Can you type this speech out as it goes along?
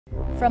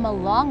From a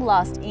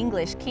long-lost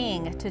English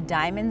king to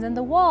diamonds in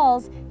the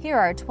walls, here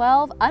are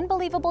 12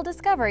 unbelievable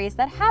discoveries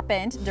that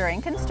happened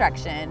during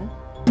construction.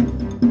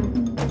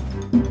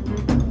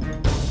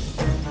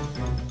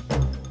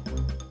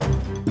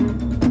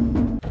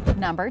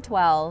 Number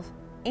 12.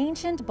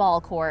 Ancient ball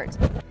court.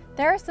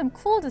 There are some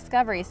cool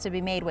discoveries to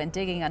be made when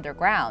digging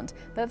underground,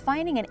 but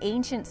finding an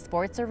ancient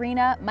sports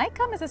arena might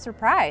come as a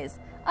surprise,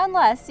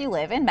 unless you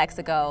live in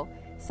Mexico.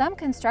 Some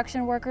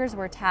construction workers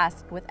were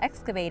tasked with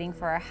excavating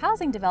for a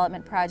housing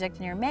development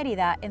project near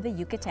Merida in the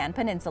Yucatan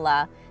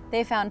Peninsula.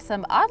 They found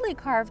some oddly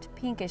carved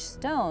pinkish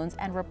stones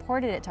and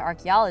reported it to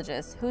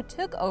archaeologists who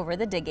took over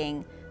the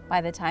digging.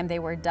 By the time they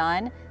were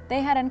done,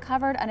 they had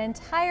uncovered an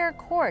entire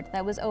court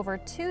that was over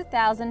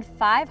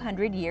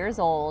 2,500 years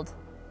old.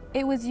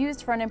 It was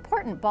used for an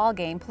important ball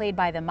game played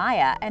by the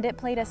Maya, and it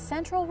played a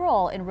central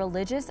role in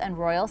religious and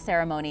royal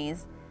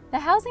ceremonies. The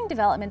housing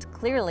development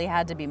clearly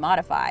had to be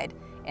modified.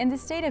 In the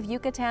state of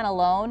Yucatan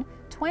alone,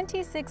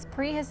 26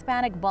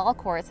 pre-Hispanic ball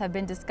courts have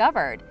been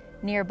discovered.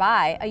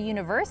 Nearby, a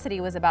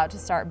university was about to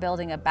start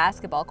building a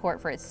basketball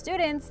court for its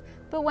students,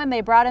 but when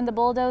they brought in the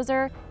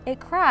bulldozer, it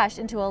crashed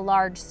into a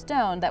large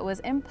stone that was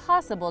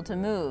impossible to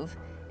move.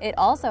 It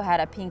also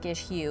had a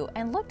pinkish hue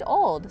and looked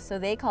old, so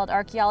they called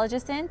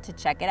archaeologists in to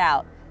check it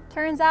out.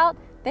 Turns out,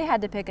 they had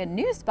to pick a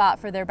new spot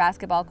for their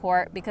basketball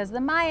court because the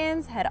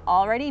Mayans had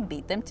already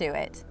beat them to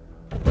it.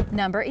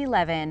 Number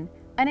 11.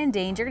 An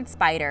endangered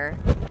spider.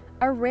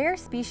 A rare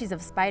species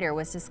of spider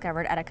was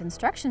discovered at a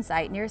construction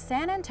site near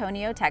San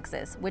Antonio,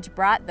 Texas, which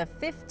brought the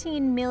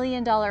 $15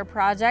 million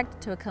project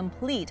to a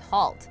complete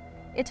halt.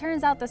 It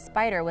turns out the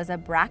spider was a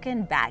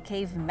Braken Bat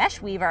Cave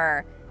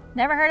Meshweaver.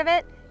 Never heard of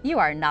it? You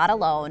are not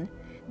alone.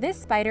 This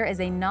spider is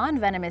a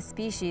non-venomous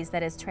species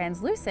that is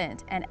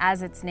translucent, and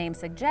as its name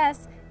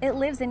suggests, it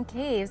lives in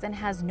caves and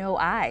has no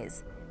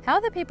eyes. How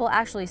the people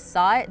actually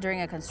saw it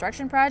during a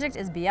construction project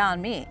is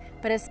beyond me,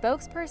 but a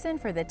spokesperson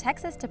for the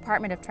Texas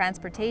Department of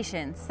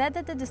Transportation said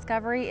that the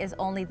discovery is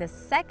only the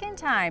second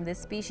time this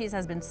species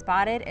has been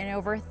spotted in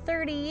over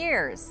 30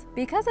 years.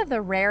 Because of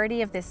the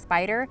rarity of this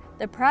spider,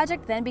 the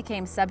project then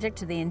became subject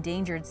to the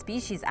Endangered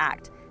Species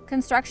Act.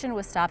 Construction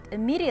was stopped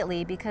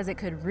immediately because it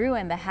could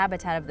ruin the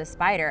habitat of the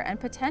spider and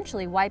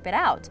potentially wipe it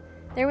out.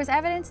 There was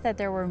evidence that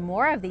there were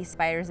more of these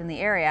spiders in the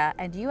area,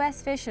 and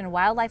U.S. Fish and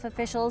Wildlife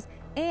officials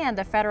and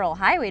the Federal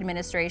Highway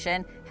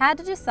Administration had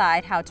to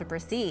decide how to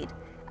proceed.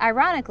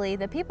 Ironically,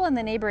 the people in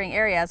the neighboring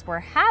areas were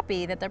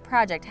happy that the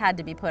project had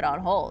to be put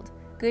on hold.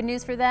 Good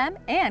news for them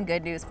and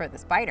good news for the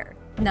spider.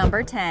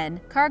 Number 10.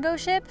 Cargo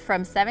ship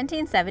from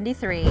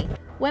 1773.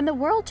 When the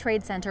World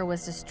Trade Center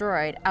was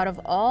destroyed, out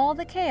of all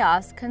the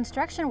chaos,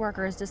 construction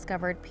workers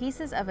discovered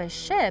pieces of a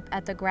ship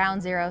at the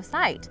Ground Zero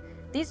site.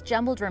 These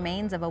jumbled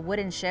remains of a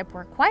wooden ship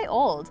were quite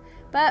old,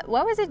 but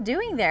what was it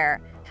doing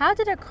there? How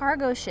did a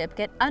cargo ship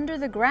get under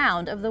the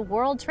ground of the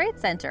World Trade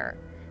Center?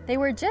 They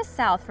were just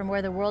south from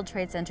where the World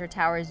Trade Center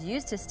towers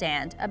used to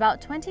stand,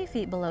 about 20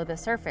 feet below the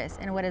surface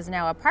in what is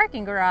now a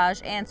parking garage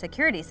and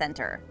security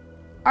center.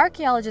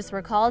 Archaeologists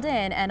were called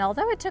in, and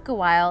although it took a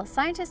while,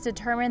 scientists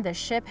determined the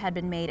ship had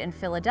been made in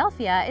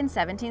Philadelphia in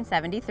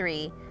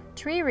 1773.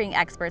 Tree ring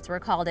experts were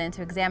called in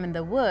to examine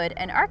the wood,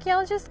 and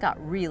archaeologists got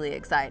really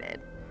excited.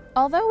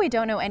 Although we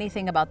don't know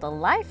anything about the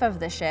life of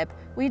the ship,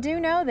 we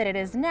do know that it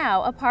is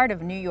now a part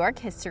of New York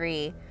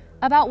history.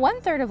 About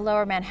 1/3 of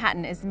Lower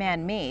Manhattan is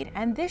man-made,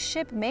 and this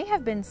ship may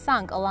have been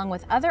sunk along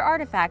with other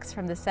artifacts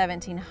from the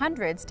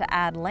 1700s to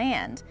add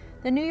land.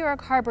 The New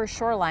York harbor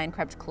shoreline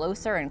crept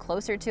closer and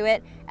closer to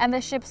it, and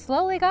the ship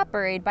slowly got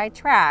buried by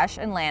trash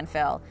and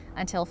landfill,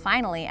 until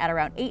finally, at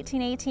around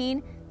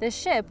 1818, the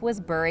ship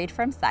was buried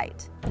from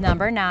sight.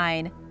 Number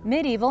 9.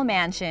 Medieval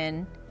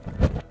mansion.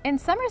 In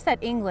Somerset,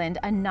 England,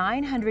 a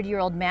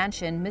 900-year-old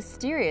mansion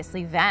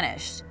mysteriously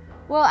vanished.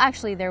 Well,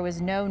 actually, there was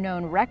no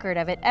known record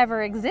of it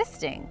ever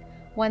existing.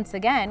 Once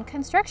again,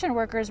 construction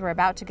workers were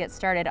about to get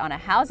started on a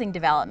housing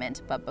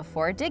development, but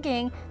before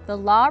digging, the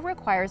law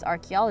requires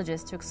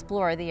archaeologists to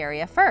explore the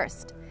area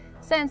first.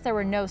 Since there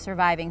were no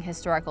surviving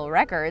historical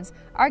records,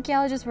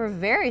 archaeologists were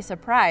very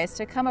surprised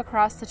to come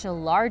across such a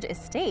large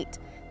estate.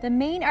 The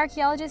main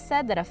archaeologist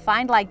said that a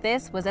find like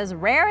this was as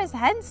rare as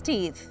hen's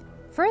teeth.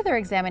 Further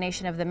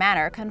examination of the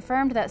manor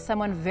confirmed that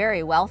someone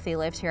very wealthy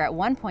lived here at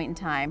one point in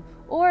time,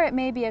 or it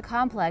may be a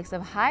complex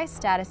of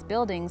high-status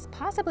buildings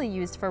possibly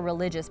used for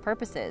religious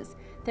purposes.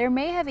 There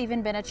may have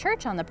even been a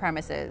church on the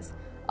premises.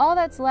 All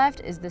that's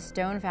left is the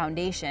stone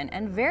foundation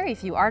and very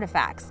few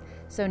artifacts.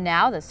 So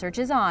now the search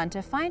is on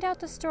to find out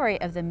the story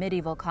of the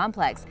medieval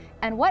complex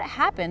and what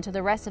happened to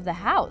the rest of the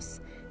house.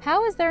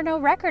 How is there no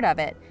record of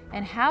it?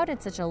 And how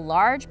did such a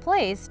large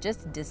place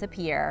just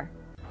disappear?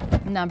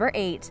 Number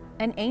 8.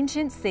 An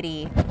ancient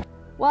city.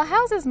 While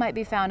houses might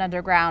be found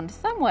underground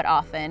somewhat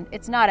often,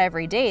 it's not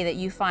every day that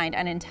you find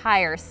an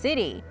entire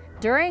city.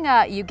 During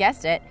a, you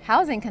guessed it,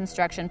 housing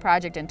construction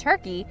project in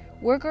Turkey,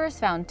 workers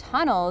found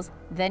tunnels,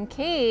 then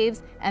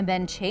caves, and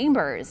then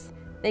chambers.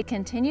 They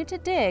continued to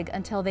dig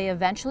until they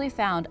eventually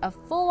found a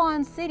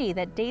full-on city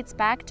that dates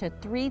back to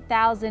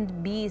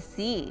 3000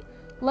 BC.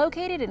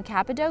 Located in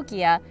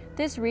Cappadocia,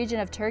 this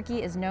region of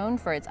Turkey is known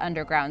for its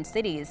underground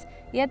cities,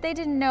 yet they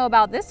didn't know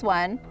about this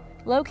one.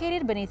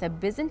 Located beneath a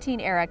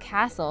Byzantine-era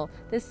castle,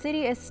 the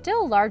city is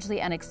still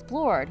largely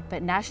unexplored,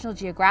 but National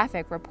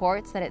Geographic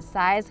reports that its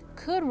size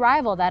could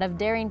rival that of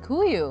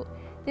Derinkuyu.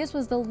 This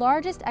was the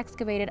largest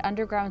excavated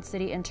underground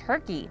city in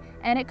Turkey,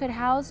 and it could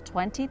house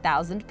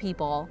 20,000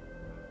 people.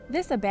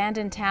 This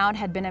abandoned town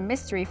had been a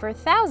mystery for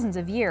thousands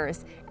of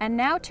years, and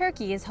now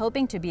Turkey is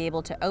hoping to be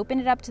able to open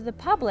it up to the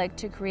public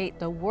to create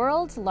the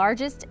world's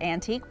largest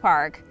antique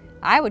park.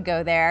 I would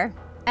go there.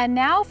 And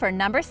now for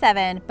number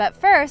 7, but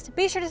first,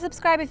 be sure to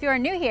subscribe if you are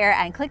new here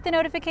and click the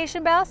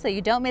notification bell so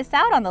you don't miss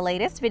out on the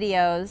latest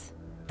videos.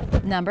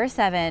 Number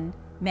 7.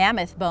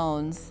 Mammoth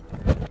bones.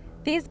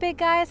 These big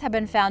guys have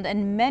been found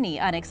in many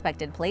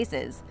unexpected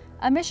places.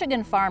 A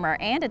Michigan farmer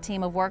and a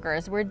team of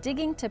workers were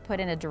digging to put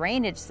in a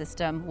drainage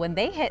system when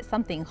they hit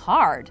something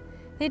hard.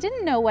 They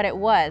didn't know what it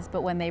was,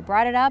 but when they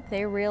brought it up,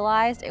 they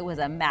realized it was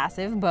a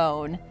massive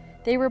bone.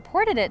 They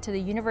reported it to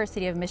the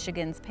University of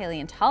Michigan's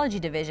Paleontology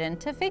Division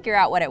to figure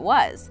out what it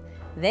was.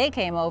 They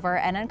came over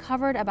and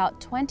uncovered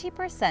about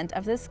 20%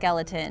 of the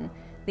skeleton,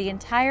 the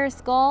entire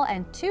skull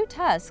and 2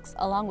 tusks,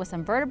 along with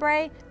some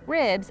vertebrae,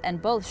 ribs,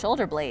 and both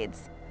shoulder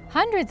blades.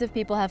 Hundreds of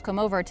people have come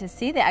over to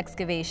see the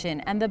excavation,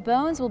 and the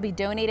bones will be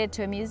donated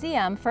to a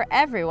museum for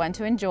everyone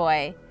to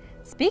enjoy.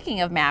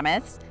 Speaking of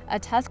mammoths, a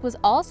tusk was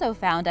also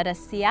found at a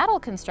Seattle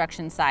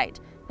construction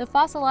site. The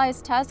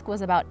fossilized tusk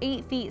was about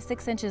 8 feet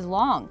 6 inches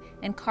long,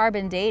 and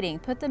carbon dating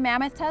put the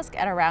mammoth tusk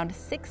at around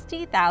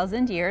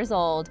 60,000 years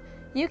old.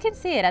 You can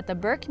see it at the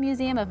Burke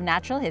Museum of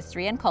Natural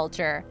History and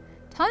Culture.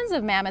 Tons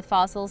of mammoth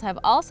fossils have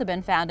also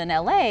been found in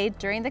LA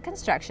during the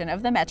construction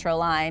of the Metro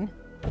line.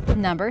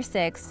 Number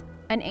 6.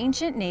 An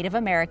ancient Native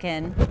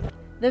American.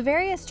 The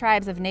various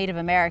tribes of Native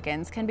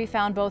Americans can be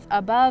found both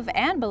above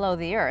and below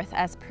the earth,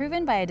 as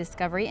proven by a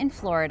discovery in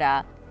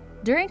Florida.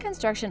 During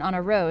construction on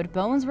a road,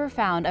 bones were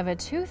found of a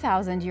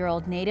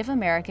 2,000-year-old Native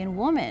American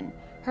woman.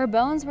 Her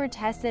bones were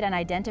tested and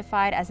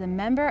identified as a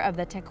member of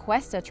the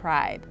Tequesta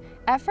tribe.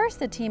 At first,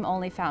 the team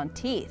only found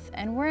teeth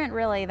and weren't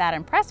really that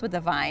impressed with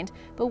the find,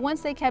 but once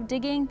they kept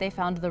digging, they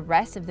found the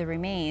rest of the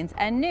remains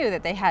and knew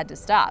that they had to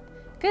stop.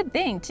 Good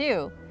thing,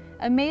 too.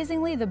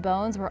 Amazingly, the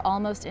bones were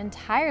almost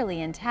entirely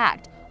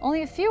intact.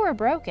 Only a few were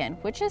broken,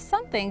 which is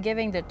something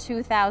given the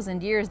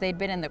 2,000 years they'd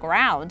been in the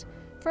ground.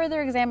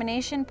 Further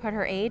examination put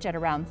her age at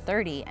around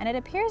 30, and it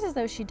appears as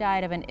though she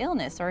died of an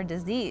illness or a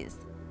disease.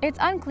 It's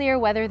unclear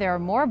whether there are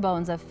more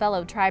bones of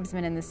fellow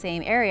tribesmen in the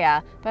same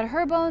area, but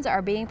her bones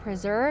are being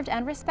preserved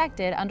and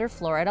respected under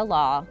Florida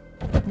law.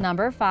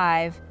 Number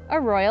 5. A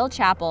royal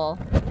chapel.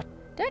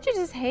 Don't you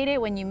just hate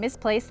it when you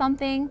misplace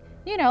something?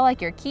 You know,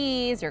 like your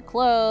keys, your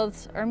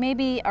clothes, or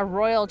maybe a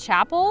royal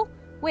chapel?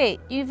 Wait,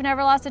 you've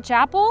never lost a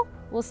chapel?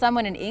 Well,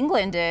 someone in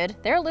England did.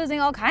 They're losing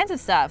all kinds of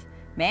stuff.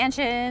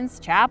 Mansions,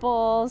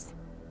 chapels.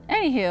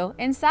 Anywho,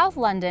 in South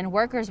London,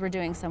 workers were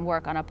doing some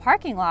work on a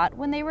parking lot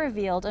when they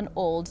revealed an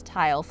old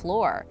tile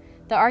floor.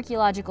 The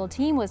archaeological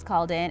team was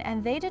called in,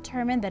 and they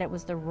determined that it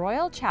was the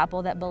royal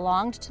chapel that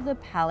belonged to the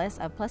Palace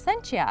of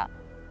Placentia.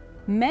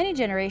 Many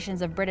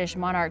generations of British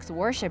monarchs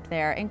worshipped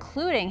there,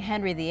 including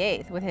Henry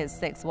VIII with his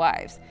 6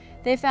 wives.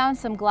 They found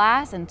some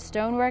glass and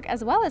stonework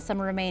as well as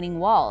some remaining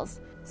walls.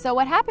 So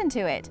what happened to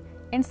it?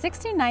 In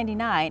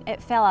 1699,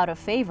 it fell out of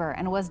favor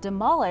and was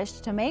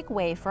demolished to make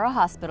way for a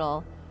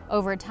hospital.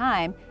 Over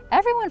time,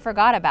 everyone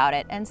forgot about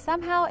it, and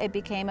somehow it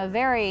became a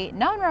very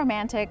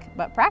non-romantic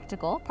but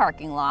practical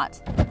parking lot.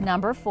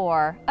 Number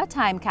 4. A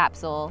time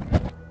capsule.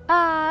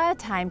 A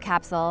time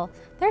capsule.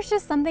 There's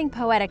just something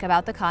poetic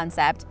about the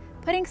concept.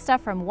 Putting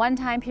stuff from one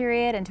time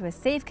period into a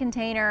safe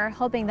container,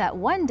 hoping that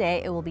one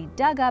day it will be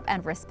dug up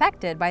and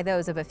respected by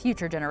those of a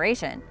future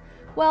generation.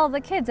 Well,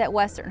 the kids at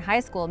Western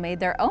High School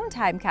made their own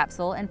time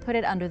capsule and put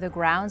it under the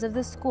grounds of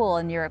the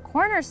school near a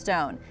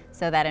cornerstone,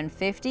 so that in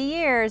 50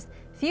 years,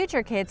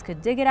 future kids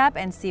could dig it up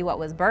and see what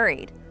was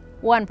buried.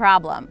 One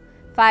problem.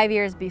 5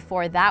 years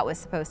before that was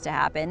supposed to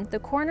happen, the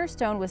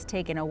cornerstone was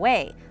taken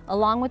away,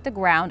 along with the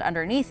ground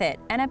underneath it,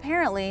 and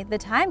apparently the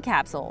time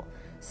capsule.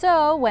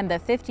 So when the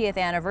 50th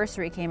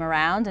anniversary came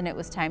around and it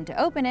was time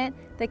to open it,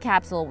 the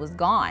capsule was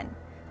gone.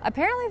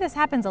 Apparently this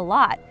happens a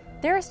lot.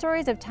 There are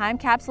stories of time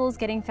capsules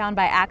getting found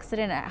by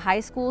accident at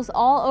high schools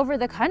all over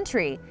the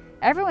country.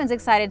 Everyone's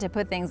excited to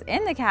put things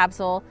in the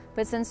capsule,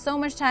 but since so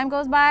much time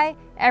goes by,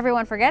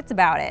 everyone forgets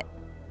about it.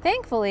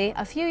 Thankfully,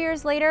 a few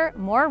years later,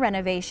 more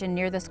renovation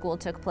near the school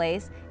took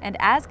place, and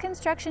as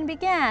construction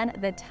began,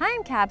 the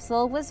time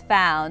capsule was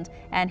found,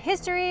 and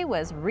history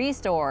was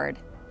restored.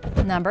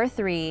 Number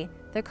 3.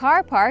 The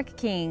Car Park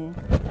King.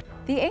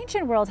 The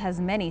ancient world has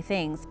many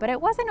things, but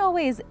it wasn't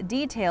always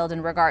detailed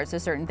in regards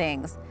to certain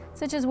things,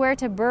 such as where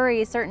to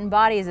bury certain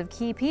bodies of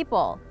key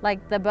people,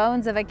 like the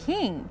bones of a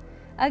king.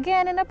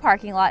 Again, in a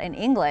parking lot in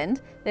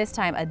England, this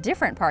time a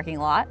different parking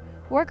lot,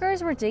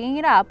 workers were digging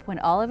it up when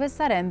all of a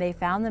sudden they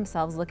found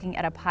themselves looking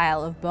at a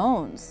pile of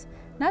bones.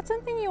 Not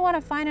something you want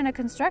to find in a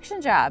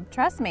construction job,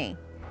 trust me.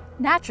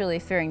 Naturally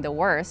fearing the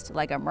worst,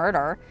 like a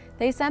murder,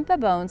 they sent the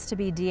bones to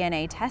be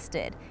DNA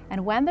tested,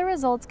 and when the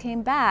results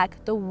came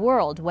back, the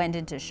world went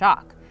into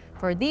shock.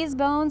 For these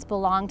bones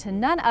belonged to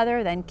none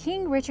other than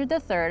King Richard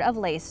III of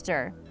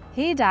Leicester.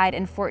 He died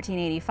in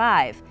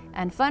 1485,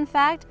 and fun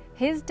fact,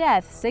 his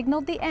death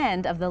signaled the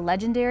end of the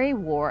legendary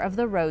War of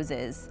the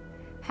Roses.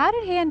 How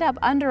did he end up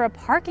under a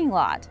parking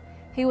lot?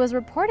 He was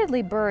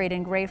reportedly buried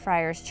in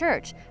Greyfriars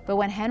Church, but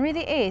when Henry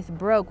VIII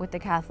broke with the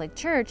Catholic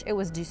Church, it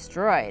was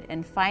destroyed,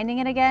 and finding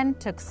it again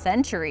took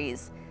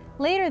centuries.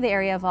 Later, the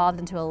area evolved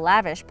into a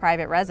lavish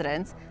private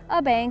residence,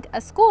 a bank,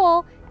 a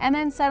school, and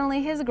then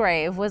suddenly his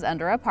grave was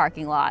under a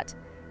parking lot.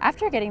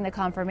 After getting the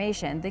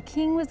confirmation, the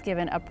king was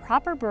given a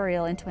proper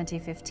burial in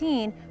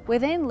 2015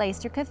 within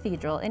Leicester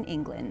Cathedral in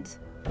England.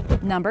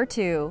 Number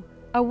 2.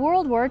 A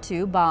World War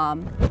II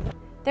bomb.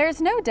 There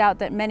is no doubt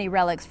that many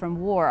relics from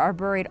war are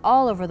buried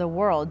all over the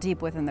world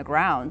deep within the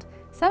ground.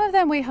 Some of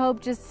them we hope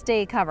just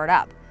stay covered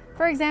up.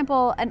 For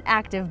example, an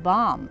active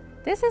bomb.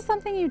 This is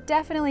something you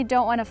definitely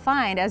don't want to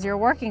find as you're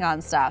working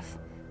on stuff.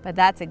 But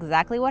that's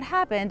exactly what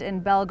happened in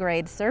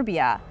Belgrade,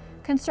 Serbia.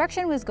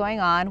 Construction was going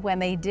on when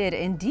they did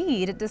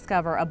indeed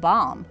discover a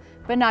bomb.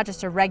 But not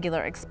just a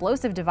regular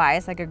explosive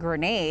device like a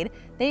grenade,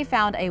 they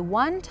found a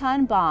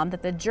 1-ton bomb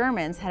that the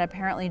Germans had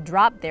apparently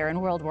dropped there in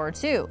World War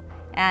II.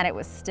 And it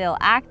was still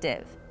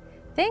active.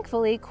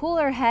 Thankfully,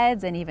 cooler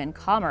heads and even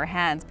calmer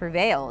hands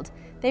prevailed.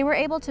 They were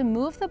able to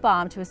move the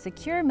bomb to a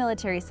secure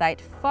military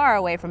site far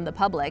away from the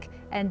public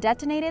and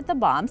detonated the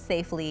bomb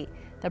safely.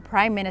 The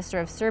Prime Minister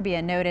of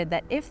Serbia noted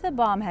that if the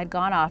bomb had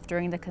gone off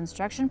during the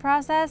construction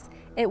process,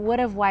 it would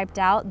have wiped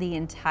out the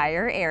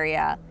entire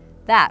area.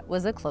 That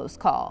was a close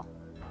call.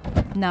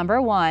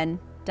 Number 1.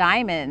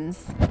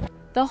 Diamonds.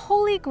 The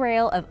holy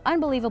grail of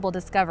unbelievable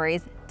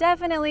discoveries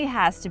definitely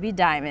has to be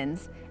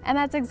diamonds. And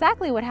that's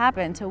exactly what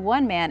happened to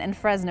one man in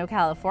Fresno,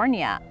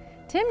 California.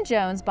 Tim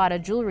Jones bought a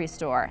jewelry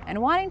store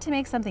and, wanting to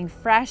make something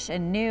fresh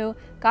and new,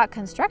 got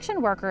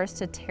construction workers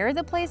to tear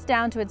the place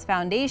down to its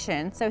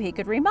foundation so he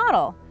could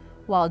remodel.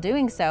 While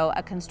doing so,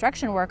 a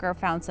construction worker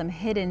found some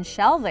hidden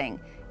shelving,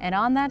 and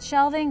on that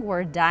shelving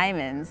were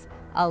diamonds,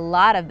 a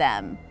lot of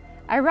them.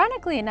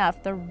 Ironically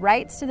enough, the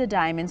rights to the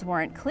diamonds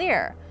weren't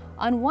clear.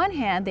 On one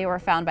hand, they were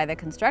found by the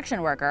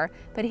construction worker,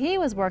 but he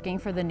was working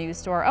for the new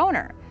store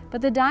owner. But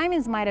the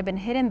diamonds might have been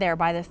hidden there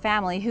by the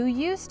family who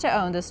used to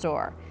own the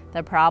store.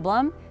 The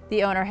problem?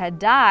 The owner had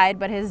died,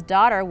 but his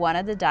daughter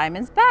wanted the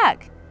diamonds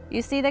back.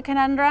 You see the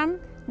conundrum?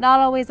 Not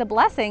always a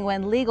blessing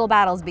when legal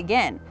battles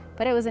begin,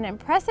 but it was an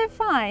impressive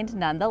find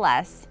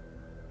nonetheless.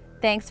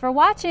 Thanks for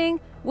watching!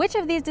 Which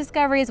of these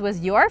discoveries was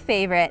your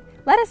favorite?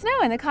 Let us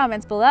know in the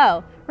comments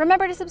below.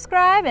 Remember to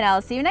subscribe, and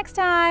I'll see you next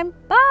time.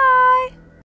 Bye!